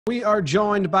We are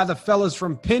joined by the fellas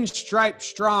from Pinstripe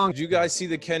Strong. Did you guys see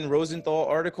the Ken Rosenthal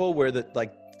article where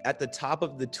at the top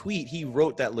of the tweet, he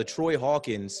wrote that LaTroy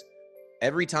Hawkins,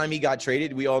 every time he got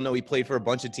traded, we all know he played for a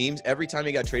bunch of teams. Every time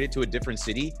he got traded to a different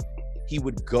city, he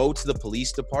would go to the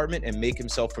police department and make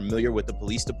himself familiar with the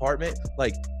police department.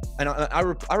 And I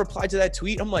replied to that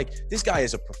tweet. I'm like, this guy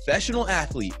is a professional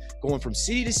athlete going from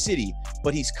city to city,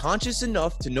 but he's conscious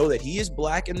enough to know that he is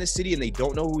black in the city and they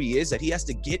don't know who he is, that he has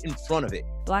to get in front of it.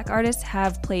 Black artists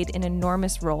have played an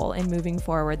enormous role in moving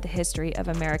forward the history of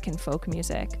American folk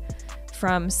music.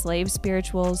 From slave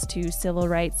spirituals to civil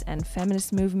rights and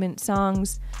feminist movement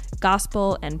songs,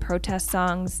 gospel and protest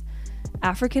songs,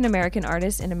 African American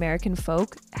artists and American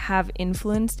folk have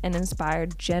influenced and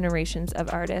inspired generations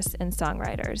of artists and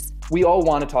songwriters. We all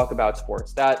want to talk about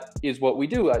sports. That is what we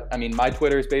do. I mean, my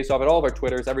Twitter is based off it. All of our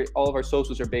Twitters, all of our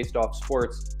socials are based off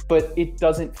sports. But it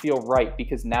doesn't feel right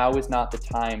because now is not the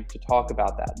time to talk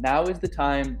about that. Now is the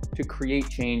time to create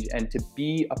change and to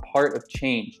be a part of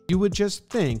change. You would just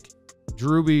think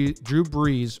Drew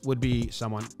Brees would be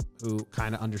someone who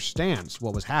kind of understands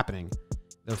what was happening.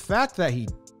 The fact that he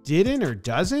didn't or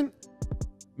doesn't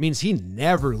means he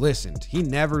never listened. He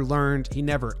never learned. He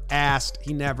never asked.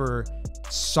 He never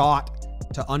sought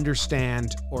to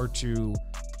understand or to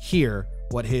hear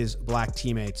what his black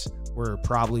teammates were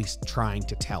probably trying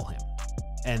to tell him.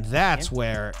 And that's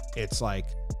where it's like,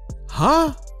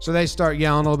 huh? So they start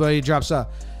yelling a little bit. He drops a,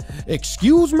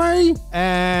 excuse me?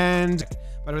 And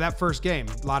but that first game,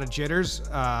 a lot of jitters.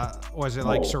 Was it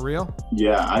like surreal?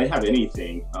 Yeah, I didn't have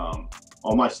anything.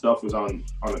 All my stuff was on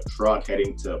a truck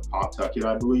heading to Pawtucket,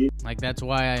 I believe. Like, that's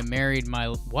why I married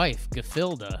my wife,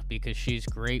 Gefilda, because she's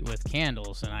great with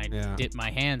candles, and I dip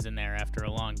my hands in there after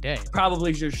a long day.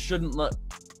 Probably just shouldn't let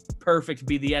perfect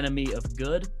be the enemy of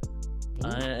good.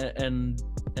 And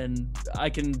I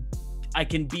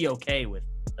can be okay with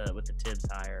the Tibbs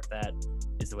hire if that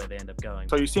is the way they end up going.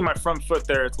 So you see my front foot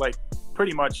there, it's like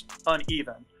pretty much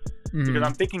uneven. Because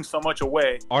I'm thinking so much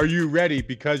away. Are you ready,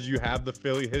 because you have the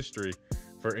Philly history,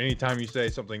 for any time you say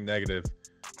something negative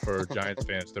for Giants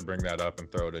fans to bring that up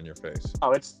and throw it in your face?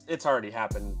 Oh, it's already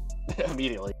happened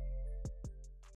immediately.